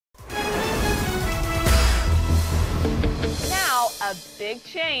A big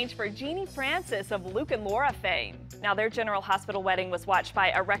change for Genie Francis of Luke and Laura fame. Now, their General Hospital wedding was watched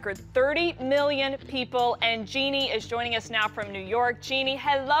by a record 30 million people, and Genie is joining us now from New York. Genie,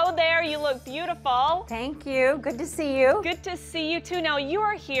 hello there. You look beautiful. Thank you. Good to see you. Good to see you, too. Now, you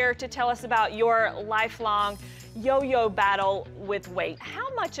are here to tell us about your lifelong yo-yo battle with weight.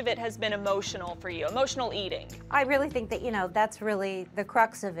 How much of it has been emotional for you, emotional eating? I really think that, that's really the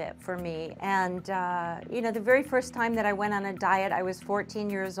crux of it for me. And, the very first time that I went on a diet, I was 14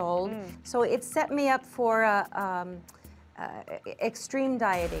 years old. So it set me up for extreme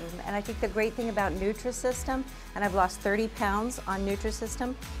dieting. And I think the great thing about Nutrisystem, and I've lost 30 pounds on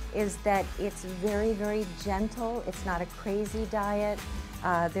Nutrisystem, is that it's very, very gentle. It's not a crazy diet.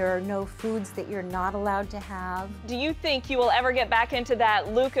 There are no foods that you're not allowed to have. Do you think you will ever get back into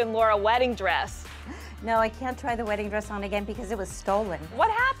that Luke and Laura wedding dress? No, I can't try the wedding dress on again because it was stolen. What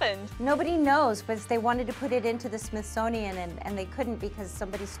happened? Nobody knows, but they wanted to put it into the Smithsonian and they couldn't because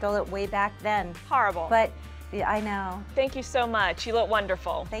somebody stole it way back then. Horrible. But I know. Thank you so much. You look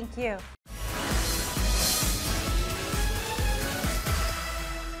wonderful. Thank you.